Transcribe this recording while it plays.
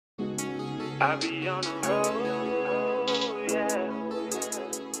I be on the road, yeah.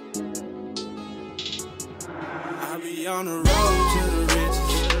 I be on the road to the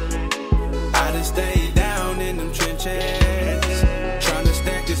riches. I done stayed down in them trenches. Trying to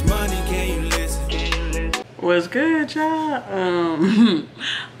stack this money, can you listen? What's good, y'all?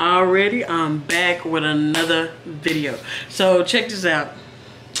 Already I'm back with another video. So check this out.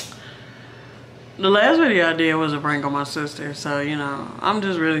 The last video I did was a prank on my sister. So, you know, I'm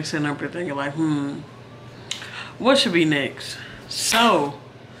just really sitting up here thinking like, what should be next? So,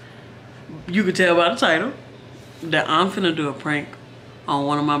 you could tell by the title that I'm finna do a prank on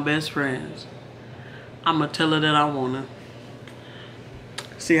one of my best friends. I'ma tell her that I wanna.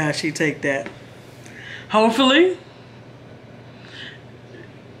 See how she take that. Hopefully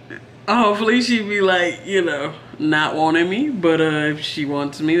she be like, you know, not wanting me. But if she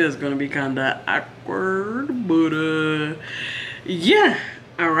wants me, that's gonna be kinda awkward. But yeah,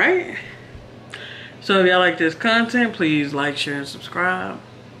 alright. So if y'all like this content, please like, share, and subscribe.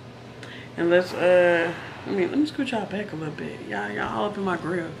 And let's let me scoot y'all back a little bit. Y'all all up in my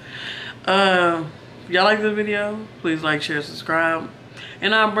grill. If y'all like this video, please like, share, subscribe.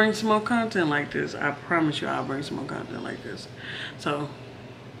 And I'll bring some more content like this. I promise you I'll bring some more content like this. So,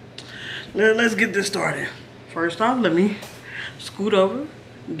 let's get this started. First off, let me scoot over.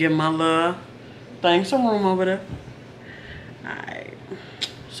 Give my little thing some room over there. Alright.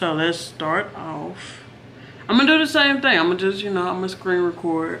 So, let's start off. I'm going to do the same thing. I'm going to just, you know, I'm going to screen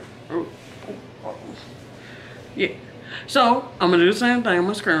record. Yeah. So, I'm going to do the same thing. I'm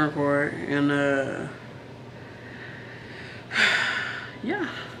going to screen record. And, yeah,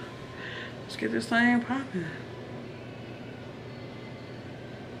 let's get this thing popping.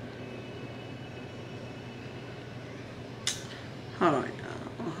 Hold on, y'all.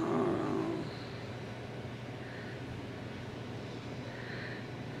 Hold on.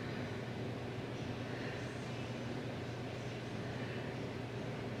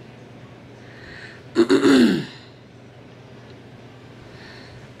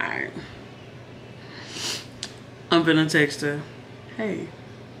 Alright. I'm finna text her. Hey,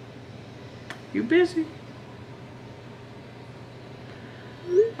 you busy?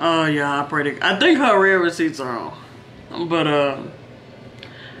 Oh yeah, I think her red receipts are on. But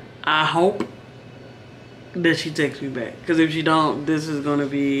I hope that she texts me back. Because if she don't, this is gonna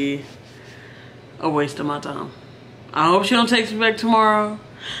be a waste of my time. I hope she don't text me back tomorrow.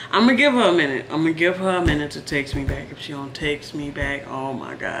 I'm gonna give her a minute. I'm gonna give her a minute to text me back. If she don't text me back, oh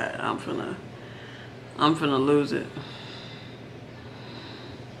my god, I'm finna lose it.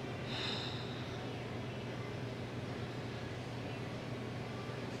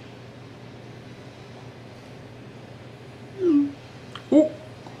 Ooh.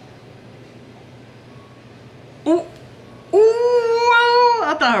 Ooh. Ooh.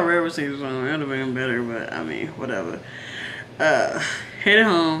 I thought her red receipt was on. It would have been better, but I mean, whatever. Headed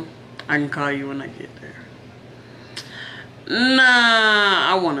home. I can call you when I get there.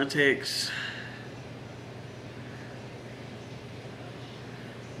 Nah, I want to text.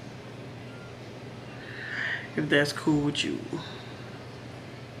 If that's cool with you.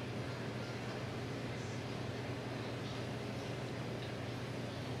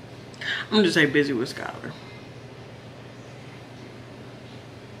 I'm gonna just say busy with Skylar.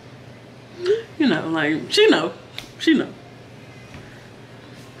 You know, like, she know.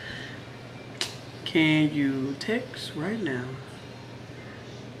 Can you text right now?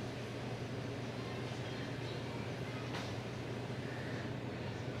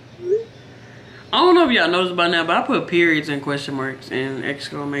 I don't know if y'all noticed by now, but I put periods and question marks and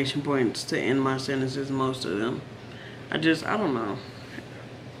exclamation points to end my sentences, most of them. I don't know.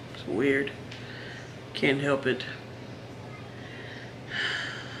 It's weird. Can't help it.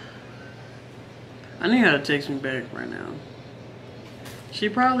 I need her to text me back right now. She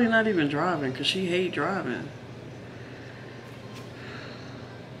probably not even driving because she hate driving.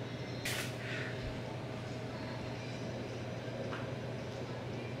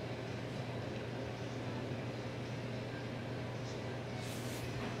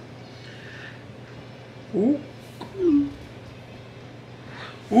 Ooh.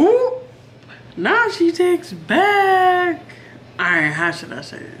 Ooh. Now she takes back. Alright, how should I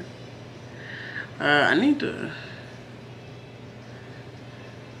say it? I need to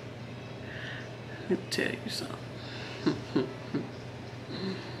tell you something.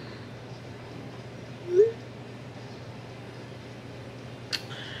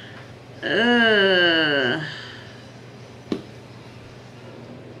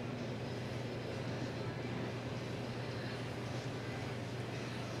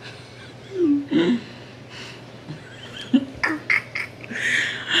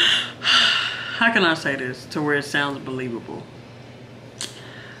 how can I say this to where it sounds believable?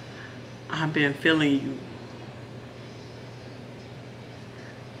 I've been feeling you.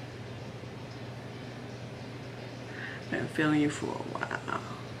 Been feeling you for a while.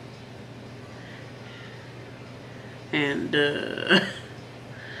 And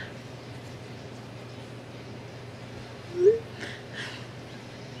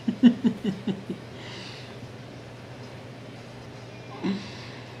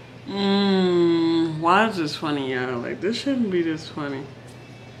why is this funny, y'all? Like, this shouldn't be this funny.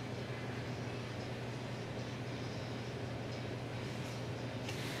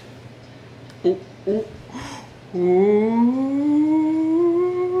 Ooh, ooh, ooh.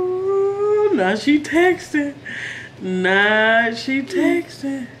 Now she texting. Now she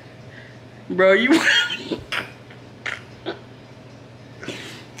texting. Bro, you...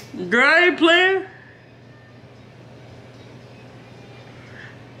 Girl, I ain't playing.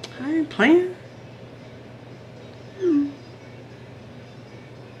 I ain't playing.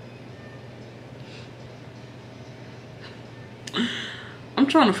 I'm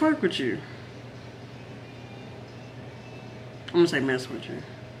trying to fuck with you. I'm gonna say mess with you.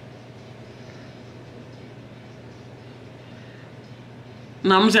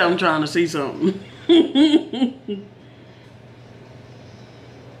 No, I'm gonna say I'm trying to see something.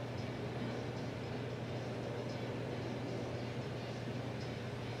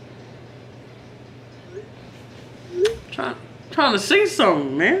 Trying to see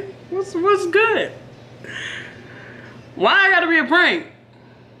something, man. What's good? Why I gotta be a prank?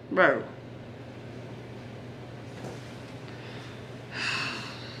 Bro.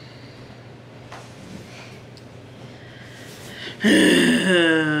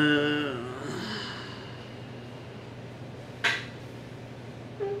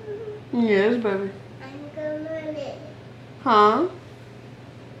 Yes, baby. I'm gonna Huh?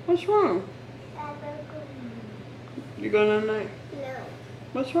 What's wrong? I'm gonna You going tonight? No.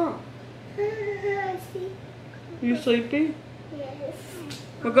 What's wrong? See? You sleepy? Yes.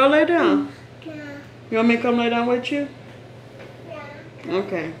 Well, go lay down. Yeah. You want me to come lay down with you? Yeah.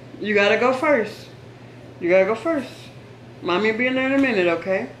 Okay. You gotta go first. You gotta go first. Mommy will be in there in a minute,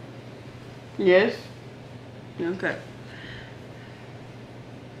 okay? Yes? Okay.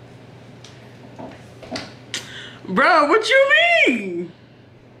 Bro, what you mean?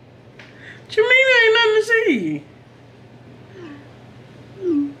 What you mean there ain't nothing to see?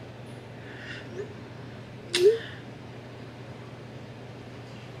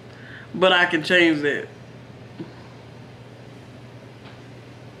 But I can change that.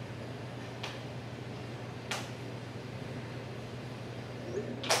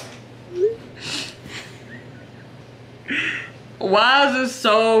 Why is this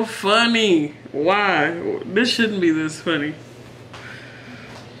so funny? Why? This shouldn't be this funny.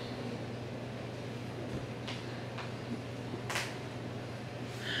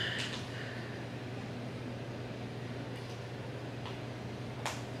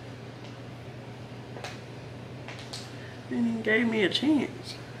 And he gave me a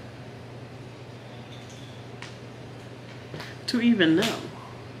chance to even know.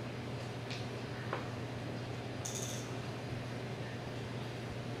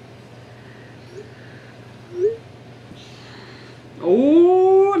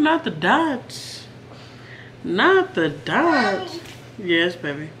 Oh, not the dots. Not the dots. Yes,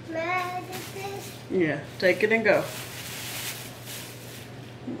 baby. Mom, this? Yeah, take it and go.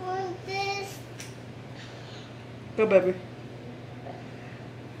 Want this? Go, baby.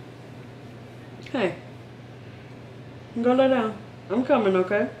 Hey. Go lay down. I'm coming,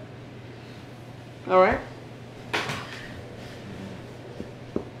 okay? All right?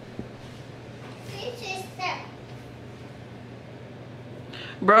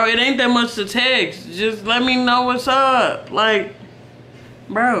 Bro, it ain't that much to text. Just let me know what's up. Like,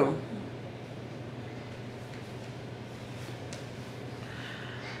 bro.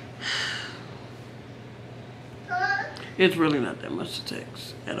 It's really not that much to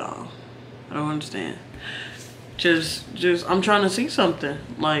text at all. I don't understand. Just, I'm trying to see something.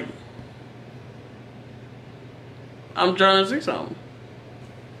 Like, I'm trying to see something.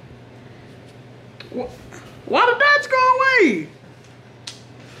 Why the dots go away?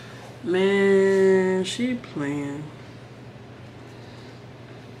 Man, she playing.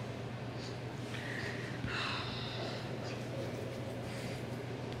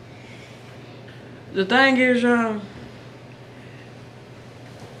 The thing is, y'all,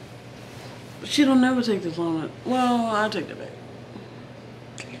 she don't never take this long. Well, I'll take that back.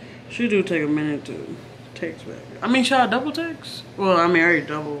 She do take a minute to text back. I mean, should I double text? Well, I mean, I already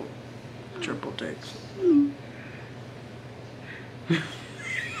double, triple text.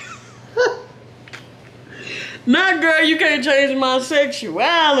 Nah, girl, you can't change my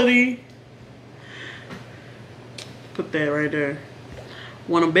sexuality. Put that right there.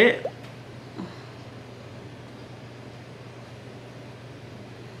 Wanna bet?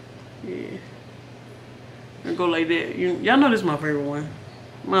 Yeah. And go like that. Y'all know this is my favorite one.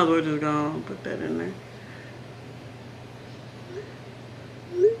 Might as well just go on and put that in there.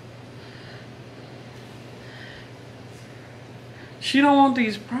 She don't want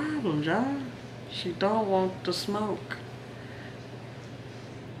these problems, y'all. She don't want the smoke.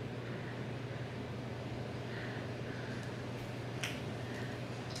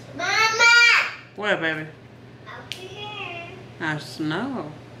 Mama! What, baby? Up here. I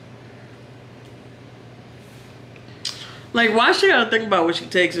know. Like, why she gotta think about what she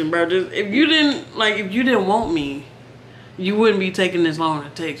texting, bro? Just if you didn't want me, you wouldn't be taking this long to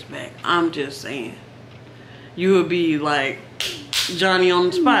text back. I'm just saying. You would be like Johnny on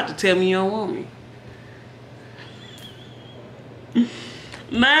the spot to tell me you don't want me.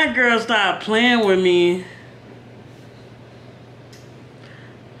 Nah, girl, stop playing with me.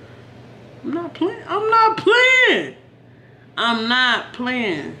 I'm not playing. I'm not playing. I'm not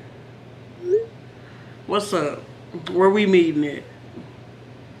playing. What's up? Where we meeting at?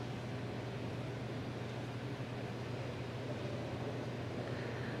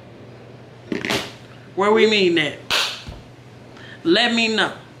 Where we meeting at? Let me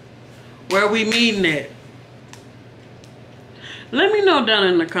know. Where we meeting at? Let me know down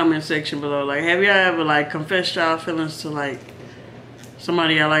in the comment section below. Like, have y'all ever like confessed y'all feelings to like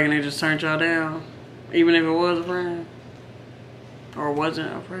somebody y'all like and they just turned y'all down? Even if it was a friend? Or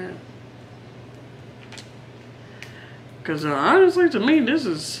wasn't a friend? Cause honestly, to me, this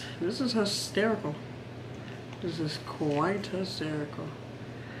is hysterical. This is quite hysterical.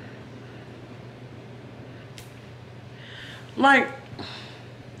 Like,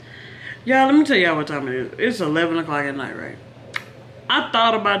 y'all, let me tell y'all what time it is. It's 11 o'clock at night, right? I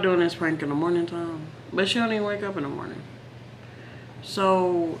thought about doing this prank in the morning time, but she don't even wake up in the morning.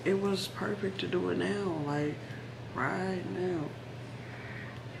 So it was perfect to do it now, like right now.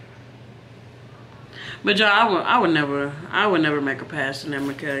 But y'all, I would never make a pass in that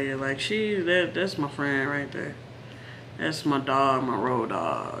Mikaela. Like that's my friend right there. That's my dog, my road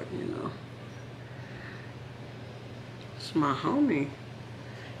dog, you know. It's my homie.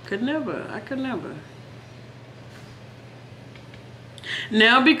 I could never.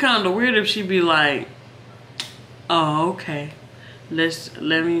 Now it'd be kind of weird if she be like, oh, okay.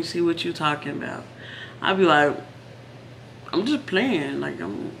 Let me see what you talking about. I'd be like, I'm just playing. Like,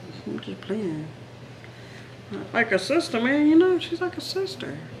 I'm just playing. Like a sister, man, you know? She's like a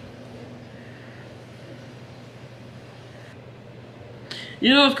sister.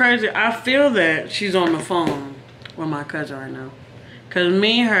 You know what's crazy? I feel that she's on the phone with my cousin right now. Because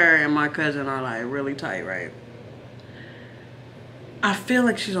me, her, and my cousin are like really tight, right? I feel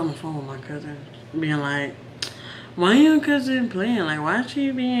like she's on the phone with my cousin. Being like, why your cousin playing? Like, why is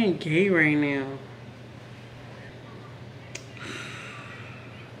she being gay right now?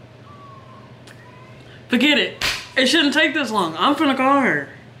 Forget it. It shouldn't take this long. I'm finna call her.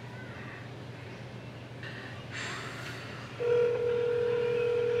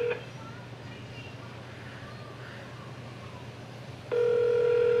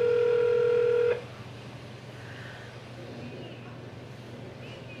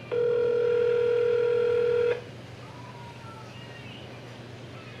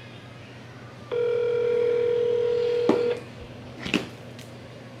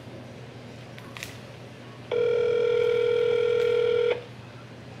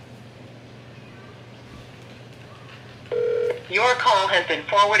 Your call has been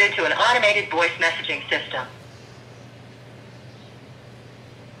forwarded to an automated voice messaging system.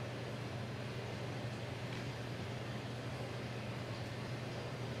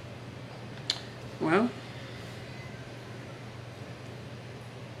 Well,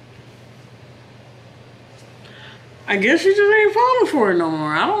 I guess she just ain't falling for it no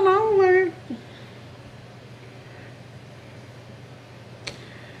more. I don't know, like.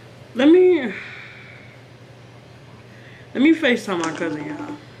 Let me FaceTime my cousin,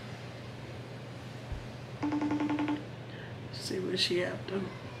 y'all. See what she after.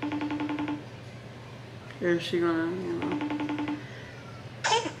 If she gonna, you know.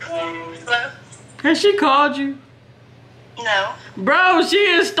 Hello? Has she called you? No. Bro, she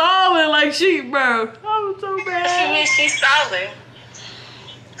is stalling like bro. I'm so bad. She's stalling.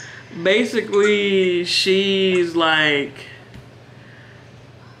 Basically, she's like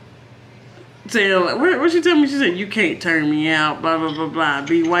saying, what she tell me? She said, you can't turn me out, blah, blah, blah, blah.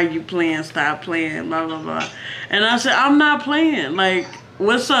 B, why you playing? Stop playing, blah, blah, blah. And I said, I'm not playing. Like,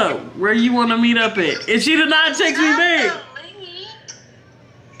 What's up? Where you want to meet up at? And she did not text me back.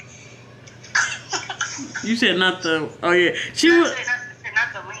 You said not the. Oh yeah, she was.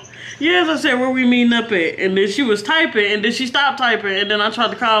 Not the link. Yes, I said where we meeting up at, and then she was typing, and then she stopped typing, and then I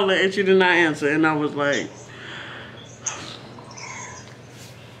tried to call her, and she did not answer, and I was like.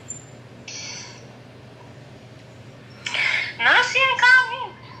 No, she didn't call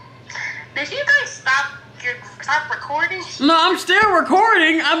me. Did you guys stop recording? No, I'm still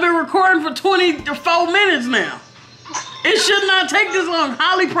recording. I've been recording for 24 minutes now. It should not take this long.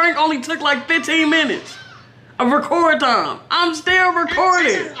 Holly prank only took like 15 minutes of record time. I'm still recording.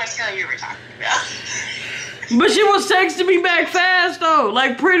 This is like how you were talking about. But she was texting me back fast though,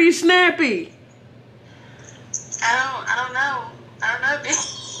 like pretty snappy. I don't know,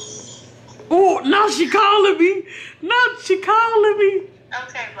 bitch. Oh, now she calling me. Now she calling me.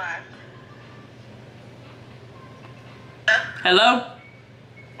 Okay, bye. Hello?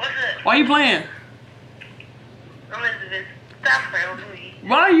 What's up? Why you playing? Elizabeth, stop playing with me.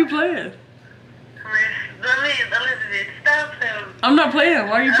 Why are you playing? Elizabeth, stop playing with me. I'm not playing.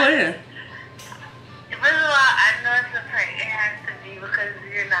 Why are you playing? First of all, I know it's a prank. It has to be because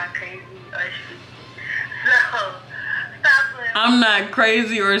you're not crazy or stupid. So, stop playing. I'm not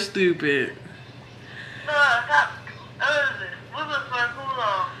crazy or stupid. No, stop. Elizabeth, we've been for too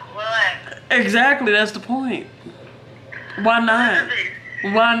long. Relax. Exactly, that's the point. Why not?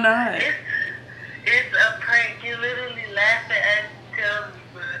 Elizabeth, Why not? it's a prank. You literally laughing and tell me,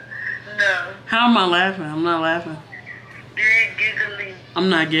 but no. How am I laughing? I'm not laughing. You're giggling. I'm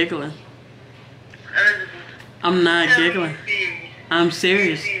not giggling. Elizabeth, I'm not tell me giggling. you're serious. I'm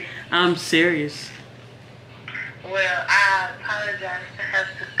serious. You're serious. I'm serious. Well, I apologize to have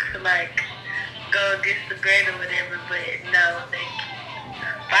to, like, go against the grain or whatever, but no, thank you.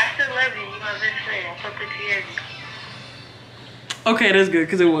 But I still love you. You're my best friend. I'm so good to hear you. Okay, that's good,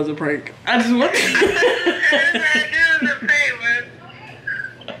 because it was a prank. I just want That's why I do the prank, man.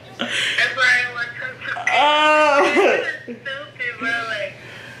 That's why I want to stupid, bro. Like,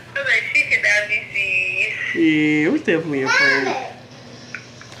 I'm like, she cannot be serious. Yeah, it was definitely a prank.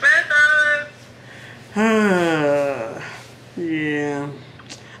 Yeah.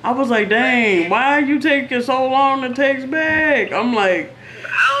 I was like, dang, why are you taking so long to text back? I'm like,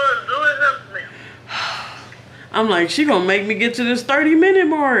 I'm like, she gonna make me get to this 30-minute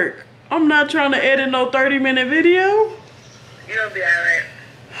mark. I'm not trying to edit no 30-minute video. You'll be alright.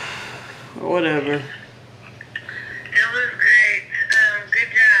 Whatever. It was great. Good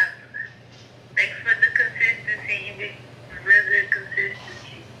job. Thanks for the consistency. You did real good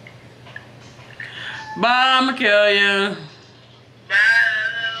consistency. Bye, I'ma kill you. Bye.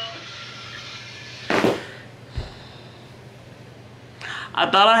 I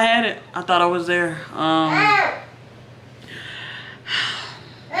thought I had it. I thought I was there.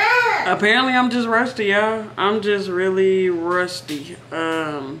 Apparently I'm just rusty, y'all. I'm just really rusty.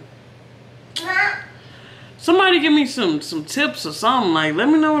 Somebody give me some tips or something. Like, let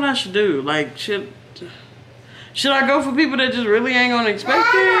me know what I should do. Like, should I go for people that just really ain't gonna expect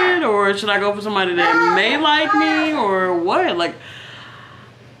it? Or should I go for somebody that may like me? Or what? Like,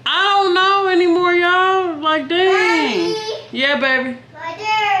 I don't know anymore, y'all. Like, dang. Yeah, baby. Right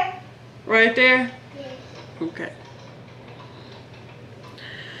there. Right there? Yeah. Okay.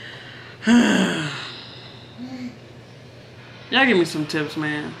 Y'all give me some tips,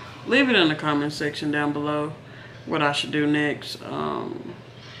 man. Leave it in the comment section down below what I should do next.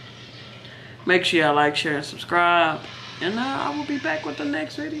 Make sure y'all like, share, and subscribe. And I will be back with the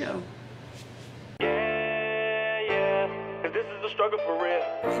next video. Yeah, 'cause this is the struggle for real.